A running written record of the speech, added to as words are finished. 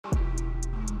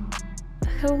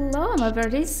Hello my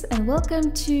birdies and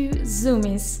welcome to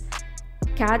Zoomies.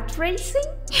 Cat racing?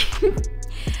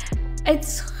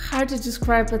 It's hard to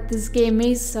describe what this game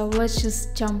is, so let's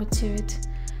just jump into it.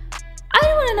 I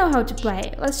don't want to know how to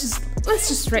play. Let's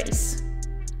just race.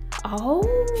 Oh,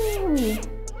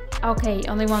 okay,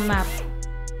 only one map.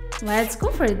 Let's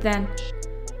go for it then.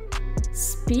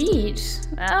 Speed.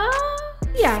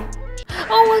 Yeah.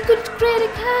 Oh, I could create a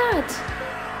cat.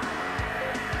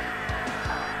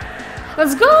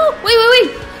 Let's go!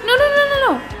 Wait! No!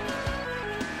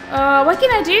 What can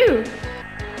I do?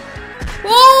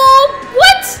 Whoa!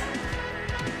 What?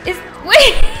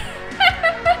 Wait!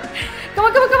 Come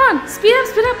on! Speed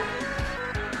up!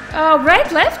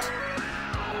 Right, left?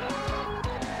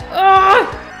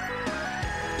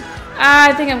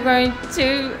 I think I'm going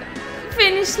to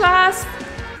finish last.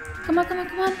 Come on.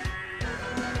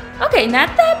 Okay,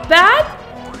 not that bad.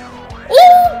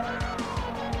 Ooh!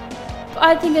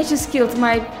 I think I just killed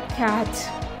my cat.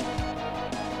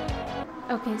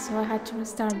 Okay, so I had to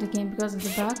restart the game because of the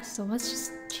bug, so let's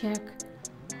just check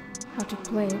how to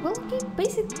play. Well, okay,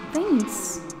 basic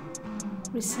things.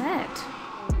 Reset.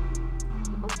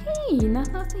 Okay,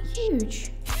 nothing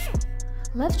huge.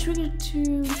 Left trigger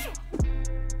to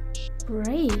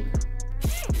brake.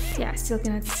 Yeah, I still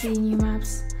cannot see new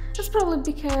maps. That's probably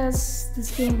because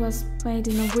this game was made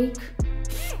in a week,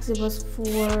 because it was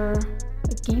for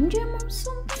a game jam or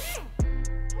something?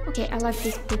 Okay, I like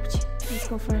this picture. Let's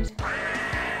go for it.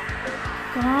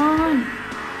 Come on!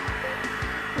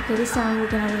 Okay, this time we're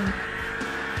gonna win.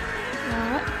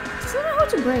 Still know how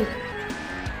to brake.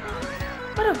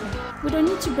 But okay, we don't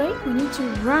need to brake, we need to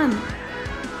run.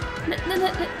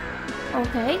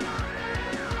 Okay.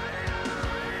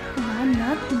 Come on,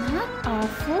 not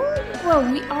awful.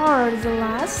 Well, we are the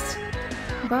last,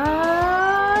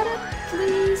 but at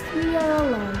least we are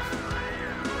alive.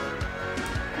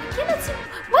 I cannot see.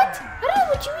 What? I don't know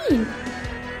what you mean.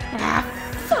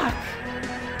 Fuck.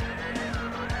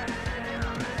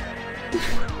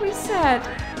 Reset.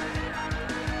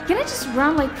 Can I just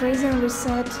run like crazy and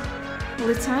reset all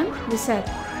the time? Reset.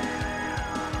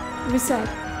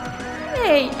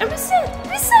 Hey, a reset.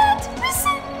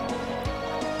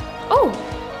 Oh,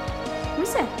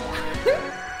 reset.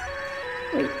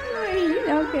 Wait.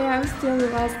 Okay, I'm still the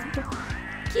last.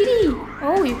 Kitty.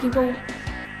 Oh, you can go.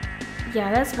 Yeah,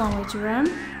 that's one way to run.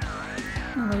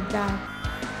 No way back.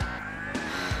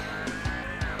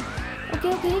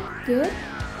 Okay, good.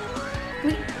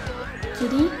 Wait,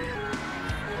 Kitty.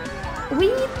 We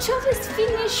just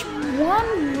finished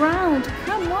one round.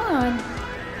 Come on.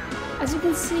 As you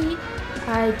can see,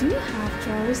 I do have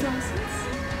driver's license.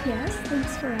 Yes,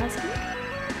 thanks for asking.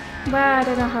 But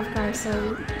I don't have car,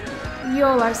 so you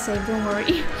all are safe. Don't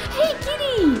worry. Hey,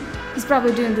 Kitty. He's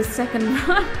probably doing the second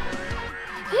run.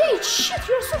 Hey, shit,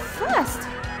 you're so fast!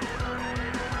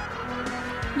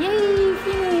 Yay,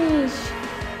 finish!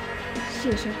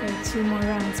 Shush, okay, 2 more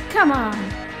rounds. Come on!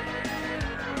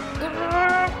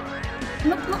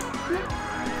 No.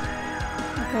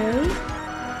 Okay.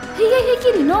 Hey,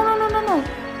 Kitty! No!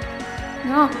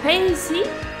 No, hey, see?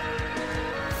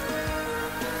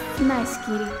 Nice,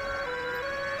 Kitty.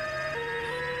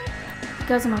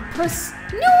 Because of my puss.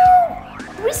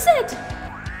 No! Reset!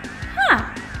 Huh!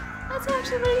 That's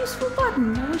actually a very useful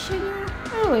button. I wish I knew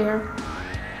earlier.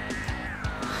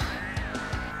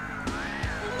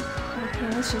 Okay,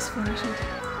 let's just finish it.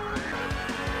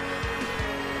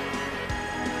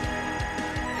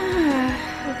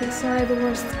 Okay, sorry, the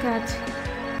worst cat.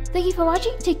 Thank you for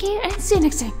watching, take care, and see you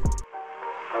next time.